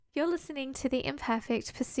You're listening to the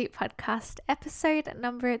Imperfect Pursuit podcast, episode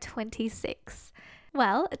number 26.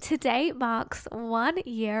 Well, today marks 1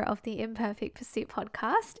 year of the Imperfect Pursuit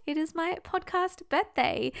podcast. It is my podcast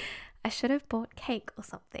birthday. I should have bought cake or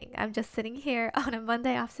something. I'm just sitting here on a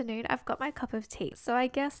Monday afternoon. I've got my cup of tea. So I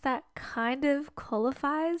guess that kind of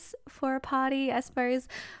qualifies for a party, I suppose.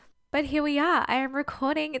 But here we are. I am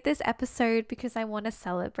recording this episode because I want to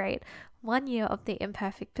celebrate 1 year of the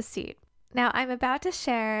Imperfect Pursuit. Now, I'm about to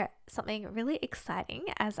share something really exciting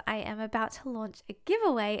as I am about to launch a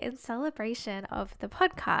giveaway in celebration of the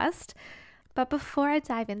podcast. But before I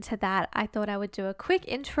dive into that, I thought I would do a quick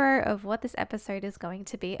intro of what this episode is going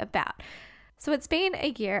to be about. So it's been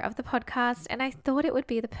a year of the podcast, and I thought it would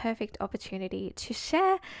be the perfect opportunity to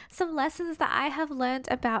share some lessons that I have learned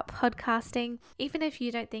about podcasting. Even if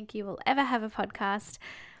you don't think you will ever have a podcast,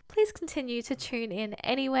 please continue to tune in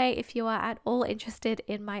anyway if you are at all interested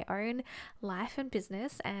in my own life and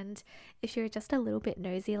business. And if you're just a little bit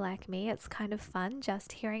nosy like me, it's kind of fun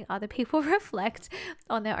just hearing other people reflect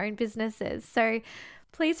on their own businesses. So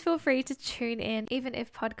please feel free to tune in, even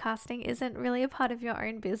if podcasting isn't really a part of your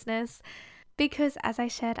own business. Because as I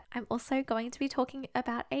shared, I'm also going to be talking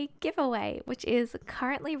about a giveaway, which is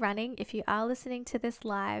currently running if you are listening to this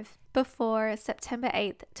live before September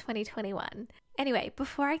 8th, 2021. Anyway,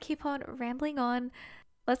 before I keep on rambling on,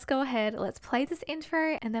 let's go ahead, let's play this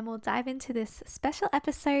intro, and then we'll dive into this special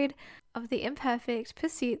episode of the Imperfect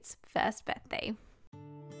Pursuit's first birthday.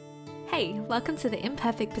 Hey, welcome to the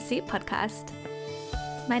Imperfect Pursuit podcast.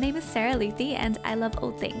 My name is Sarah Luthi, and I love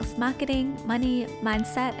all things marketing, money,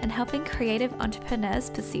 mindset, and helping creative entrepreneurs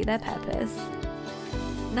pursue their purpose.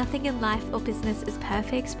 Nothing in life or business is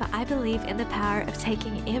perfect, but I believe in the power of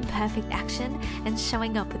taking imperfect action and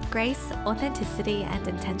showing up with grace, authenticity, and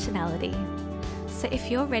intentionality. So if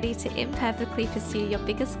you're ready to imperfectly pursue your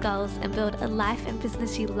biggest goals and build a life and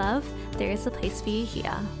business you love, there is a place for you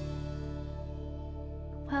here.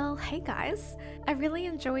 Well, hey guys, I really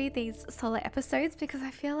enjoy these solo episodes because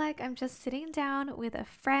I feel like I'm just sitting down with a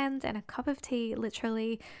friend and a cup of tea,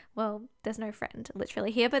 literally. Well, there's no friend literally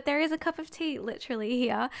here, but there is a cup of tea literally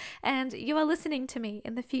here, and you are listening to me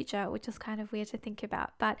in the future, which is kind of weird to think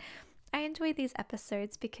about, but I enjoy these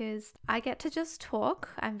episodes because I get to just talk.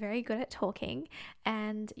 I'm very good at talking,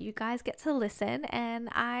 and you guys get to listen, and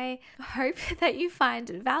I hope that you find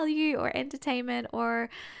value or entertainment or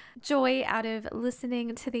joy out of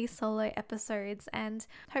listening to these solo episodes, and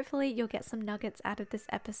hopefully you'll get some nuggets out of this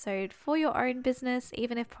episode for your own business,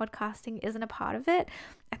 even if podcasting isn't a part of it.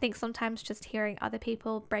 I think sometimes just hearing other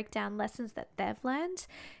people break down lessons that they've learned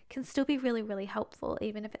can still be really, really helpful,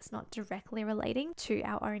 even if it's not directly relating to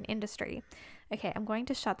our own industry. Okay, I'm going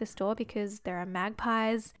to shut this door because there are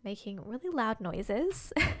magpies making really loud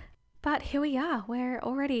noises. But here we are, we're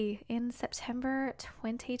already in September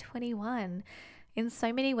 2021. In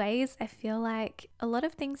so many ways, I feel like a lot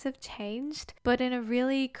of things have changed, but in a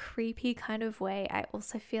really creepy kind of way, I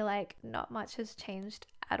also feel like not much has changed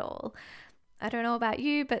at all. I don't know about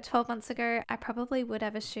you, but 12 months ago, I probably would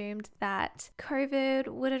have assumed that COVID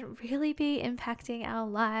wouldn't really be impacting our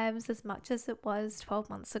lives as much as it was 12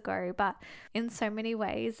 months ago. But in so many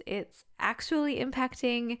ways, it's actually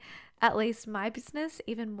impacting at least my business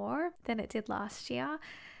even more than it did last year.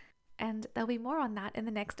 And there'll be more on that in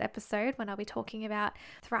the next episode when I'll be talking about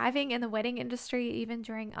thriving in the wedding industry even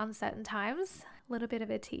during uncertain times. A little bit of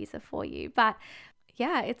a teaser for you. But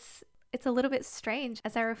yeah, it's a little bit strange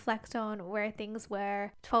as I reflect on where things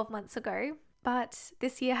were 12 months ago. But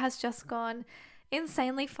this year has just gone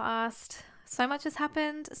insanely fast. So much has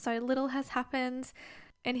happened, so little has happened,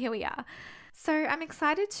 and here we are. So I'm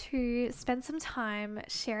excited to spend some time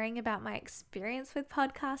sharing about my experience with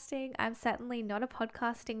podcasting. I'm certainly not a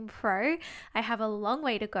podcasting pro. I have a long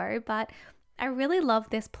way to go, but I really love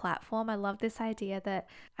this platform. I love this idea that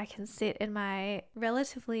I can sit in my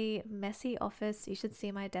relatively messy office. You should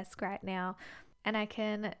see my desk right now. And I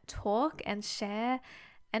can talk and share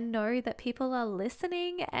and know that people are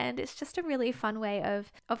listening. And it's just a really fun way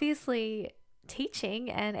of obviously teaching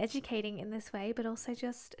and educating in this way, but also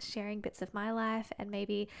just sharing bits of my life and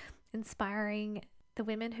maybe inspiring the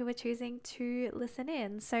women who are choosing to listen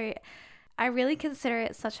in. So I really consider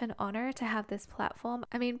it such an honor to have this platform.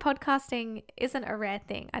 I mean, podcasting isn't a rare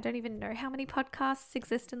thing. I don't even know how many podcasts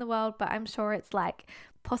exist in the world, but I'm sure it's like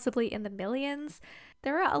possibly in the millions.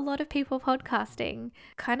 There are a lot of people podcasting,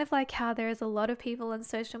 kind of like how there is a lot of people on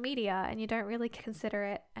social media, and you don't really consider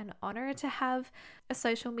it an honor to have a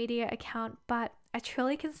social media account, but I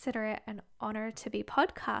truly consider it an honor to be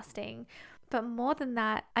podcasting. But more than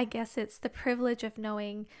that, I guess it's the privilege of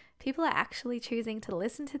knowing people are actually choosing to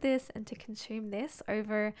listen to this and to consume this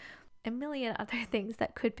over a million other things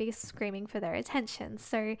that could be screaming for their attention.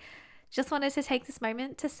 So just wanted to take this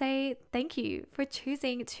moment to say thank you for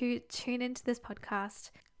choosing to tune into this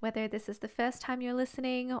podcast, whether this is the first time you're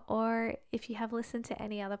listening or if you have listened to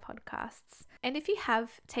any other podcasts. And if you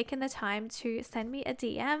have taken the time to send me a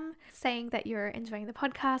DM saying that you're enjoying the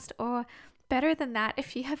podcast, or better than that,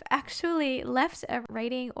 if you have actually left a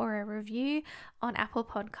rating or a review on Apple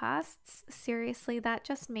Podcasts, seriously, that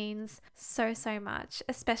just means so much.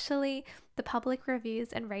 Especially the public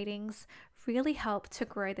reviews and ratings really help to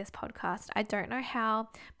grow this podcast. I don't know how,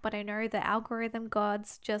 but I know the algorithm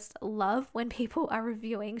gods just love when people are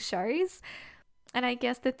reviewing shows. And I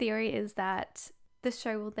guess the theory is that the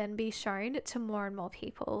show will then be shown to more and more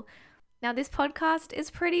people. Now, this podcast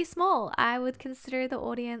is pretty small. I would consider the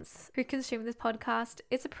audience who consume this podcast,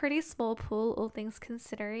 it's a pretty small pool, all things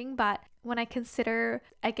considering. But when I consider,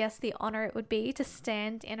 I guess, the honor it would be to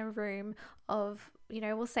stand in a room of,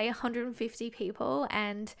 we'll say 150 people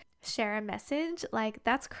and share a message, like,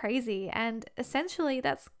 that's crazy. And essentially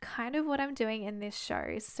that's kind of what I'm doing in this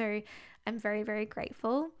show. So I'm very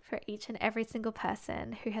grateful for each and every single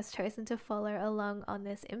person who has chosen to follow along on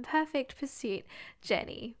this imperfect pursuit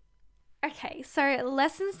journey. Okay, so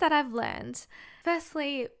lessons that I've learned.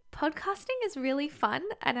 Firstly, podcasting is really fun.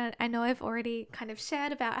 And I know I've already kind of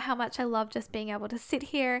shared about how much I love just being able to sit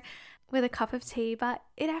here with a cup of tea, but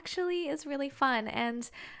it actually is really fun.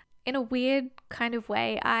 And in a weird kind of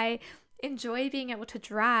way, I enjoy being able to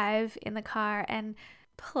drive in the car and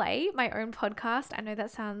play my own podcast. I know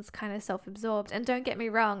that sounds kind of self-absorbed, and don't get me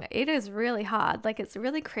wrong, it is really hard. Like, it's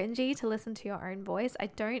really cringy to listen to your own voice. I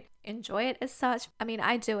don't enjoy it as such. I mean,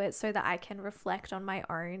 I do it so that I can reflect on my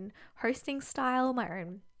own hosting style, my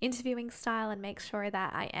own interviewing style, and make sure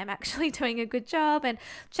that I am actually doing a good job and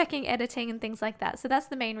checking editing and things like that. So that's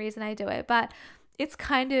the main reason I do it. But it's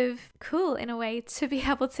kind of cool in a way to be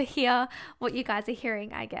able to hear what you guys are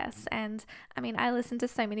hearing, I guess. And I mean, I listen to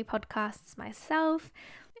so many podcasts myself,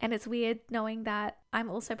 and it's weird knowing that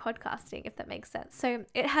I'm also podcasting, if that makes sense. So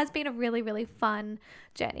it has been a really fun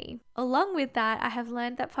journey. Along with that, I have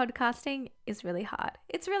learned that podcasting is really hard.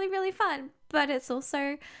 It's really fun, but it's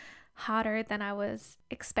also harder than I was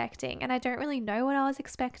expecting. And I don't really know what I was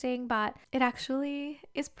expecting, but it actually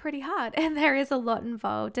is pretty hard and there is a lot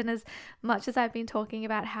involved. And as much as I've been talking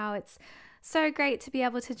about how it's so great to be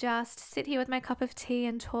able to just sit here with my cup of tea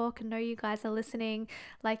and talk and know you guys are listening,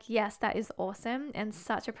 like, yes, that is awesome and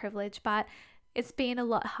such a privilege, but it's been a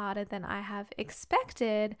lot harder than I have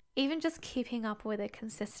expected, even just keeping up with a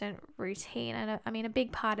consistent routine. And I mean, a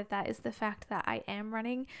big part of that is the fact that I am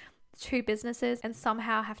running 2 businesses and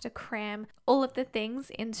somehow have to cram all of the things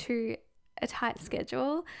into a tight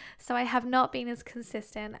schedule. So I have not been as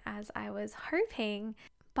consistent as I was hoping.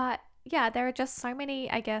 But yeah, there are just so many,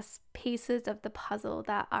 I guess, pieces of the puzzle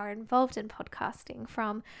that are involved in podcasting,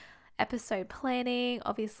 from episode planning,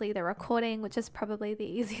 obviously the recording, which is probably the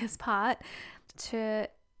easiest part, to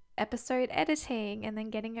episode editing and then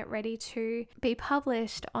getting it ready to be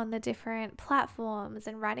published on the different platforms,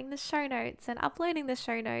 and writing the show notes and uploading the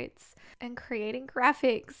show notes and creating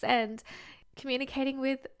graphics and communicating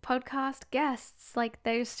with podcast guests. Like,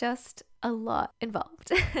 there's just a lot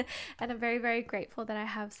involved. And I'm very grateful that I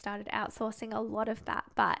have started outsourcing a lot of that.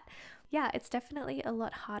 But yeah, it's definitely a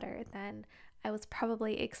lot harder than I was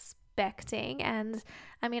probably expecting. And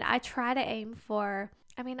I mean, I try to aim for,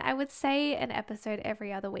 I would say an episode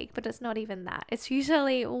every other week, but it's not even that. It's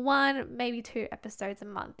usually 1, maybe 2 episodes a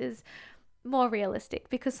month is more realistic,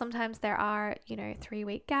 because sometimes there are,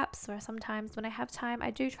 3-week gaps, or sometimes when I have time, I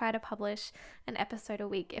do try to publish an episode a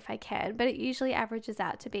week if I can, but it usually averages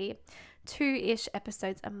out to be 2-ish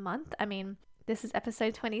episodes a month. I mean, this is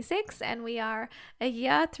episode 26 and we are a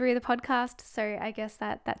year through the podcast, so I guess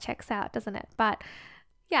that checks out, doesn't it? But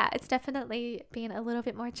yeah, it's definitely been a little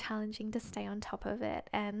bit more challenging to stay on top of it,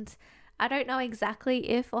 and I don't know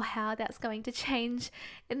exactly if or how that's going to change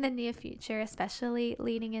in the near future, especially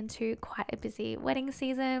leading into quite a busy wedding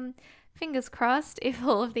season. Fingers crossed if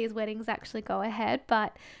all of these weddings actually go ahead,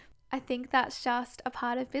 but I think that's just a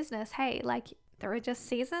part of business. Hey, like, there are just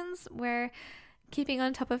seasons where keeping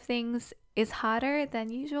on top of things is harder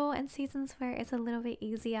than usual, and seasons where it's a little bit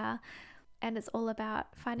easier. And it's all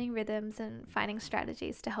about finding rhythms and finding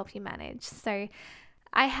strategies to help you manage. So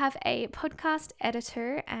I have a podcast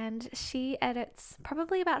editor, and she edits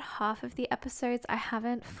probably about half of the episodes. I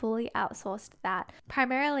haven't fully outsourced that,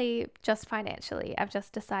 primarily just financially. I've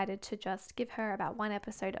just decided to just give her about 1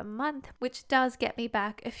 episode a month, which does get me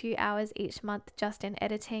back a few hours each month just in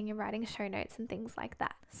editing and writing show notes and things like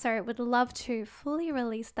that. So would love to fully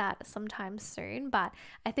release that sometime soon, but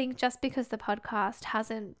I think just because the podcast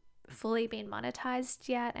hasn't fully been monetized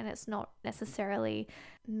yet, and it's not necessarily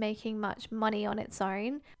making much money on its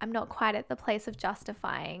own. I'm not quite at the place of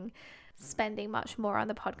justifying spending much more on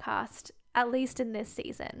the podcast, at least in this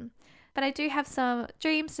season. But I do have some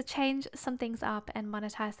dreams to change some things up and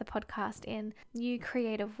monetize the podcast in new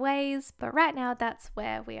creative ways. But right now, that's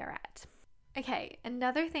where we are at. Okay,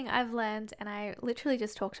 another thing I've learned, and I literally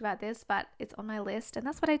just talked about this, but it's on my list, and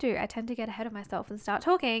that's what I do. I tend to get ahead of myself and start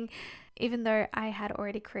talking, even though I had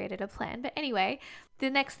already created a plan. But anyway, the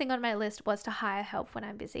next thing on my list was to hire help when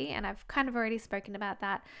I'm busy, and I've kind of already spoken about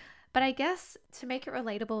that. But I guess to make it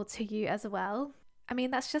relatable to you as well, I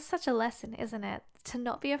mean, that's just such a lesson, isn't it? To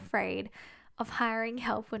not be afraid of hiring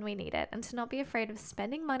help when we need it, and to not be afraid of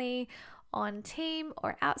spending money on team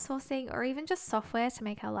or outsourcing or even just software to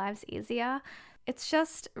make our lives easier. It's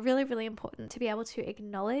just really, really important to be able to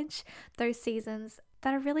acknowledge those seasons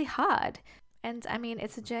that are really hard. And I mean,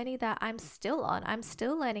 it's a journey that I'm still on. I'm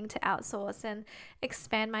still learning to outsource and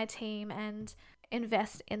expand my team and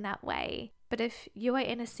invest in that way. But if you are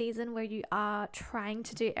in a season where you are trying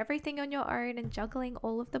to do everything on your own and juggling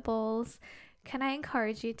all of the balls, can I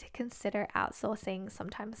encourage you to consider outsourcing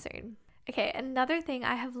sometime soon? Okay, another thing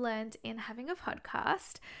I have learned in having a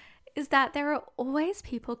podcast is that there are always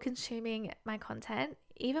people consuming my content,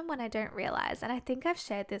 even when I don't realize. And I think I've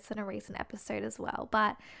shared this in a recent episode as well,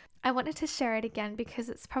 but I wanted to share it again because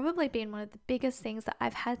it's probably been one of the biggest things that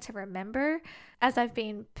I've had to remember as I've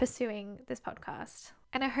been pursuing this podcast.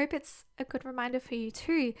 And I hope it's a good reminder for you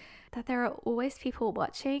too, that there are always people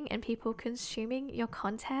watching and people consuming your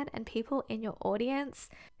content and people in your audience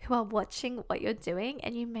who are watching what you're doing,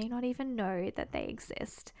 and you may not even know that they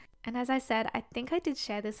exist. And as I said, I think I did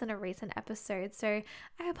share this in a recent episode, so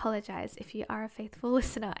I apologize if you are a faithful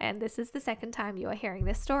listener and this is the second time you are hearing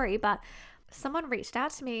this story, but someone reached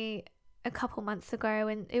out to me a couple months ago,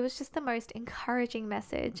 and it was just the most encouraging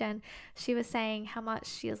message, and she was saying how much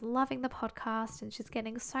she is loving the podcast and she's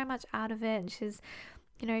getting so much out of it,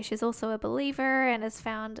 and she's also a believer and has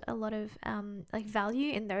found a lot of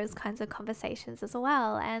value in those kinds of conversations as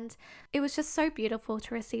well. And it was just so beautiful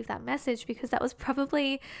to receive that message, because that was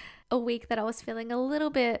probably a week that I was feeling a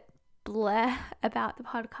little bit bleh about the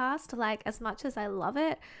podcast. Like, as much as I love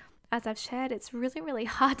it, as I've shared, it's really, really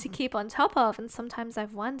hard to keep on top of. And sometimes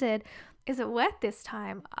I've wondered, is it worth this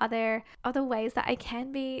time? Are there other ways that I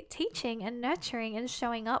can be teaching and nurturing and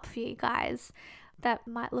showing up for you guys that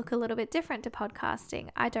might look a little bit different to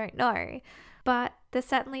podcasting? I don't know. But there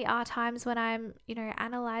certainly are times when I'm,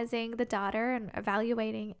 analyzing the data and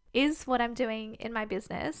evaluating, is what I'm doing in my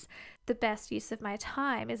business the best use of my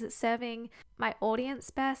time? Is it serving my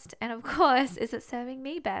audience best? And of course, is it serving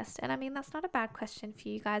me best? And I mean, that's not a bad question for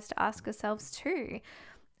you guys to ask yourselves too.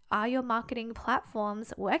 Are your marketing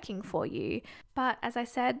platforms working for you? But as I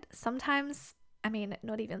said, sometimes,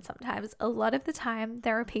 not even sometimes, a lot of the time,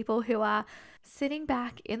 there are people who are sitting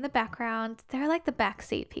back in the background. They're like the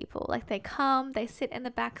backseat people. Like, they come, they sit in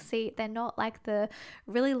the back seat. They're not like the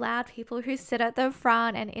really loud people who sit at the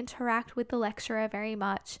front and interact with the lecturer very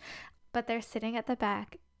much, but they're sitting at the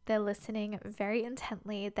back. They're listening very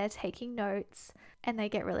intently. They're taking notes, and they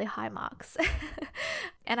get really high marks.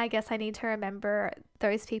 And I guess I need to remember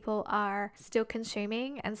those people are still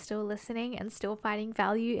consuming and still listening and still finding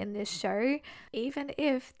value in this show, even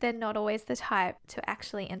if they're not always the type to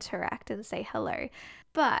actually interact and say hello.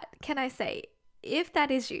 But can I say, if that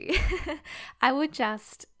is you, I would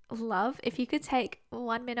just love if you could take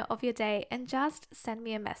 1 minute of your day and just send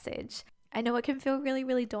me a message. I know it can feel really,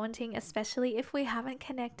 really daunting, especially if we haven't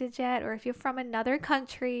connected yet or if you're from another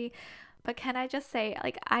country. But can I just say,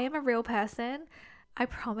 I am a real person. I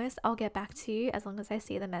promise I'll get back to you as long as I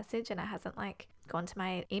see the message and it hasn't gone to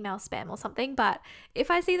my email spam or something. But if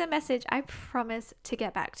I see the message, I promise to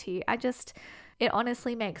get back to you. It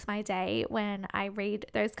honestly makes my day when I read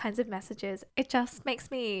those kinds of messages. It just makes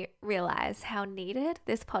me realize how needed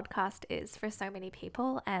this podcast is for so many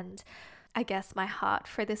people. And I guess my heart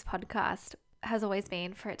for this podcast has always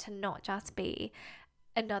been for it to not just be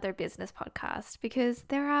another business podcast, because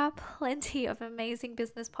there are plenty of amazing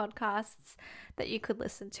business podcasts that you could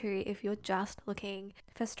listen to if you're just looking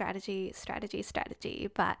for strategy.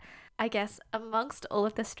 But I guess amongst all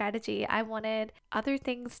of the strategy, I wanted other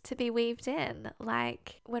things to be weaved in,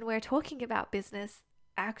 like when we're talking about business,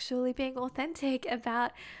 actually being authentic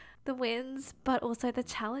about the wins, but also the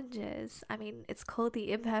challenges. It's called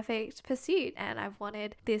The Imperfect Pursuit, and I've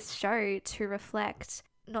wanted this show to reflect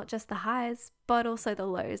not just the highs, but also the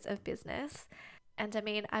lows of business. And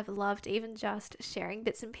I've loved even just sharing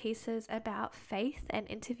bits and pieces about faith and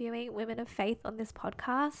interviewing women of faith on this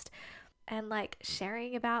podcast, and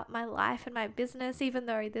sharing about my life and my business, even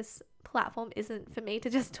though this platform isn't for me to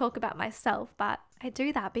just talk about myself, but I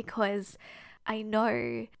do that because I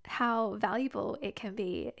know how valuable it can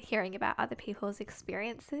be hearing about other people's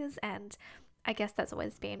experiences. And I guess that's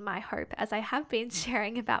always been my hope, as I have been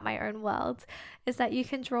sharing about my own world, is that you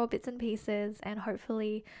can draw bits and pieces and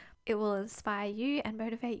hopefully it will inspire you and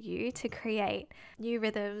motivate you to create new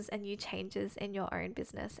rhythms and new changes in your own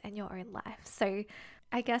business and your own life. So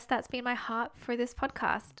I guess that's been my heart for this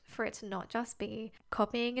podcast, for it to not just be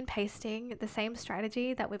copying and pasting the same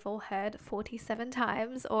strategy that we've all heard 47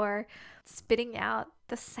 times, or spitting out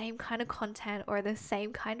the same kind of content or the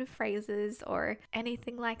same kind of phrases or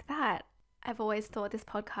anything like that. I've always thought this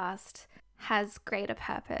podcast has greater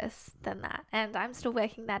purpose than that. And I'm still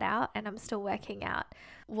working that out, and I'm still working out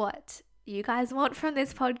what you guys want from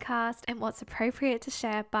this podcast and what's appropriate to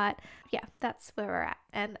share. But yeah, that's where we're at.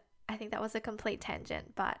 And I think that was a complete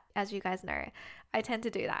tangent, but as you guys know, I tend to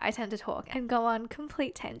do that. I tend to talk and go on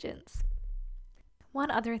complete tangents. One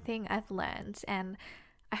other thing I've learned, and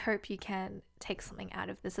I hope you can take something out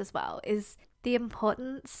of this as well, is the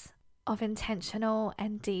importance of intentional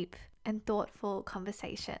and deep and thoughtful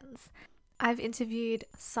conversations. I've interviewed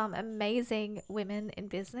some amazing women in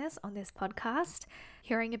business on this podcast,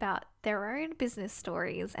 hearing about their own business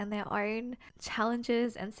stories and their own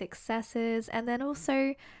challenges and successes, and then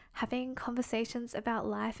also having conversations about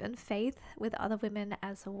life and faith with other women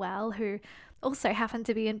as well, who also happen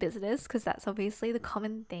to be in business, because that's obviously the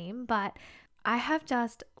common theme. But I have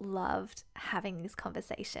just loved having these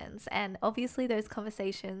conversations, and obviously those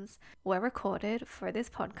conversations were recorded for this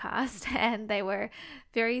podcast and they were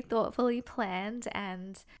very thoughtfully planned,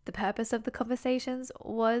 and the purpose of the conversations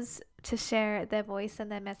was to share their voice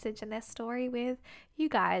and their message and their story with you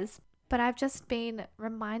guys. But I've just been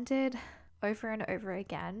reminded over and over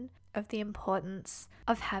again of the importance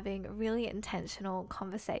of having really intentional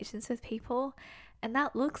conversations with people, and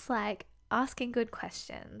that looks like asking good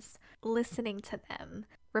questions, listening to them,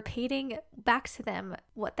 repeating back to them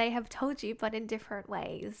what they have told you, but in different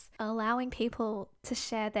ways, allowing people to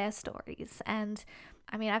share their stories. And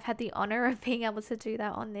I mean, I've had the honor of being able to do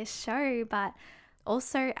that on this show, but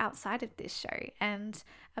also outside of this show. And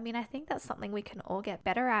I mean, I think that's something we can all get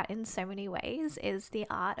better at in so many ways, is the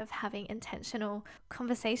art of having intentional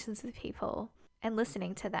conversations with people and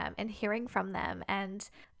listening to them and hearing from them and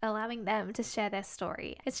allowing them to share their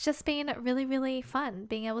story. It's just been really, really fun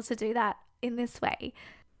being able to do that in this way.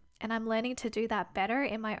 And I'm learning to do that better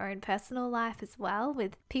in my own personal life as well,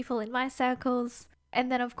 with people in my circles.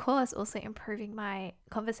 And then, of course, also improving my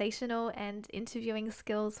conversational and interviewing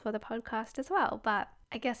skills for the podcast as well. But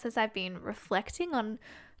I guess as I've been reflecting on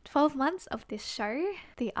 12 months of this show,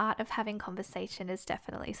 the art of having conversation is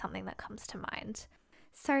definitely something that comes to mind.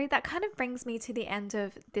 So that kind of brings me to the end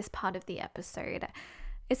of this part of the episode.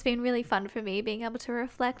 It's been really fun for me being able to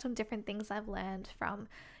reflect on different things I've learned from,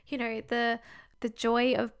 the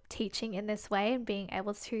joy of teaching in this way and being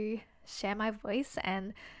able to share my voice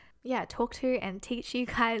and talk to and teach you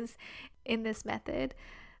guys in this method.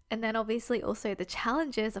 And then obviously also the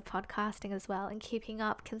challenges of podcasting as well, and keeping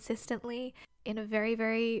up consistently in a very,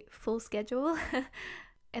 very full schedule.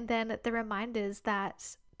 And then the reminders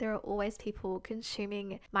that there are always people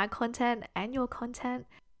consuming my content and your content,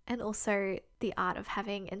 and also the art of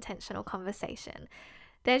having intentional conversation.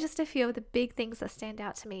 They're just a few of the big things that stand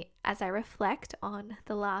out to me as I reflect on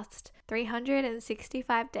the last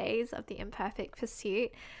 365 days of the imperfect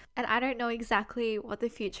pursuit. And I don't know exactly what the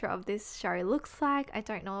future of this show looks like. I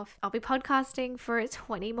don't know if I'll be podcasting for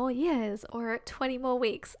 20 more years or 20 more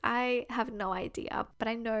weeks. I have no idea. But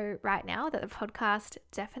I know right now that the podcast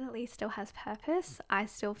definitely still has purpose. I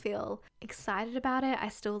still feel excited about it. I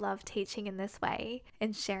still love teaching in this way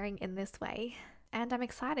and sharing in this way. And I'm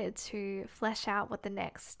excited to flesh out what the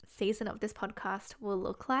next season of this podcast will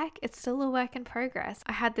look like. It's still a work in progress.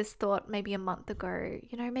 I had this thought maybe a month ago,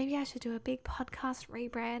 maybe I should do a big podcast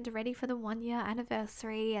rebrand ready for the 1-year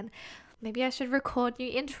anniversary, and maybe I should record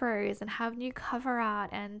new intros and have new cover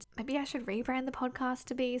art, and maybe I should rebrand the podcast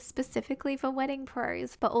to be specifically for wedding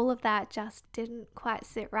pros. But all of that just didn't quite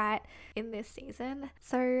sit right in this season.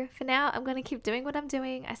 So for now, I'm going to keep doing what I'm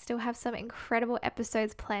doing. I still have some incredible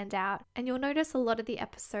episodes planned out, and you'll notice a lot of the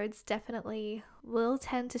episodes definitely will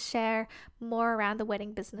tend to share more around the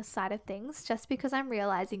wedding business side of things, just because I'm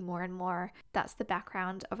realizing more and more that's the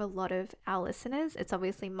background of a lot of our listeners. It's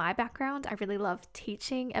obviously my background. I really love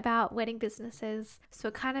teaching about wedding businesses, so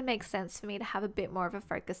it kind of makes sense for me to have a bit more of a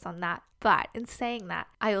focus on that. But in saying that,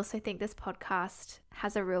 I also think this podcast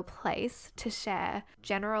has a real place to share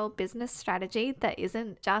general business strategy that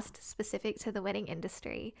isn't just specific to the wedding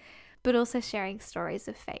industry, but also sharing stories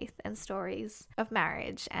of faith and stories of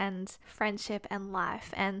marriage and friendship and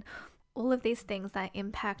life, and all of these things that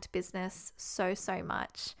impact business so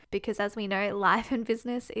much, because as we know, life and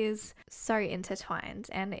business is so intertwined,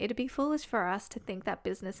 and it'd be foolish for us to think that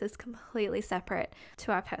business is completely separate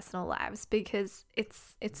to our personal lives, because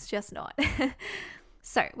it's just not.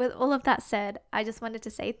 So with all of that said, I just wanted to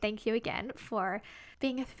say thank you again for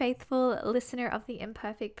being a faithful listener of The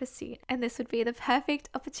Imperfect Pursuit. And this would be the perfect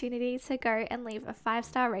opportunity to go and leave a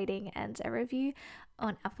 5-star rating and a review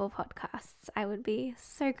on Apple Podcasts. I would be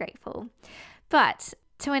so grateful. But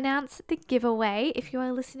to announce the giveaway, if you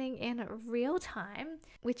are listening in real time,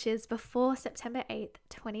 which is before September 8th,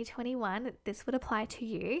 2021, this would apply to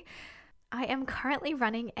you. I am currently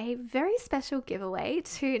running a very special giveaway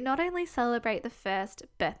to not only celebrate the first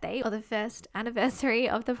birthday or the first anniversary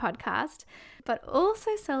of the podcast, but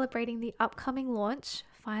also celebrating the upcoming launch,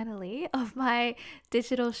 finally, of my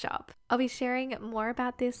digital shop. I'll be sharing more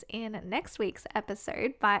about this in next week's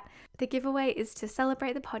episode, but the giveaway is to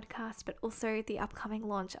celebrate the podcast, but also the upcoming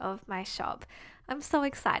launch of my shop. I'm so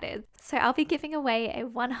excited. So I'll be giving away a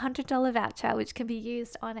 $100 voucher, which can be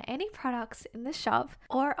used on any products in the shop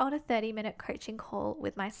or on a 30-minute coaching call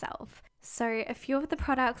with myself. So a few of the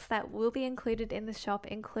products that will be included in the shop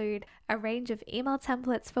include a range of email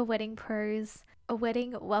templates for wedding pros, a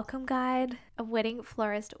wedding welcome guide, a wedding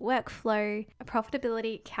florist workflow, a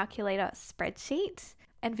profitability calculator spreadsheet,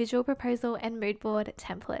 and visual proposal and mood board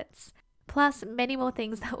templates, plus many more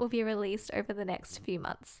things that will be released over the next few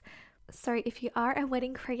months. So if you are a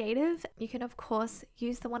wedding creative, you can of course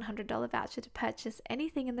use the $100 voucher to purchase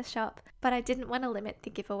anything in the shop, but I didn't want to limit the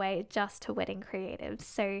giveaway just to wedding creatives.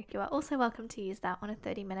 So you are also welcome to use that on a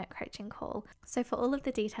 30-minute coaching call. So for all of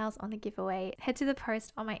the details on the giveaway, head to the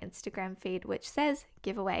post on my Instagram feed, which says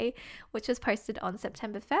giveaway, which was posted on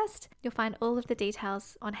September 1st. You'll find all of the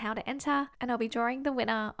details on how to enter, and I'll be drawing the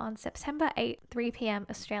winner on September 8th, 3 p.m.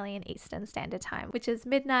 Australian Eastern Standard Time, which is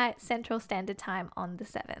midnight Central Standard Time on the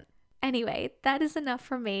 7th. Anyway, that is enough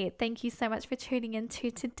from me. Thank you so much for tuning in to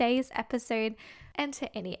today's episode and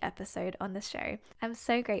to any episode on the show. I'm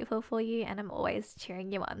so grateful for you, and I'm always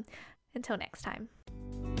cheering you on. Until next time.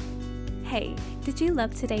 Hey, did you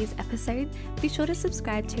love today's episode? Be sure to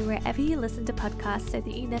subscribe to wherever you listen to podcasts so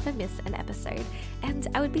that you never miss an episode. And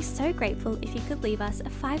I would be so grateful if you could leave us a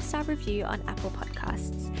 5-star review on Apple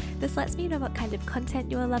Podcasts. This lets me know what kind of content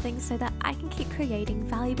you are loving so that I can keep creating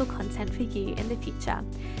valuable content for you in the future.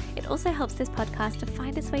 It also helps this podcast to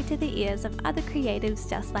find its way to the ears of other creatives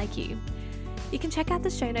just like you. You can check out the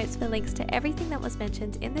show notes for links to everything that was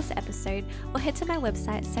mentioned in this episode, or head to my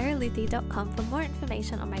website sarahluthi.com for more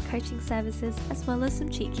information on my coaching services, as well as some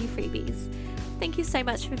cheeky freebies. Thank you so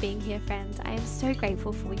much for being here, friend. I am so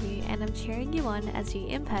grateful for you, and I'm cheering you on as you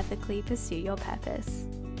imperfectly pursue your purpose.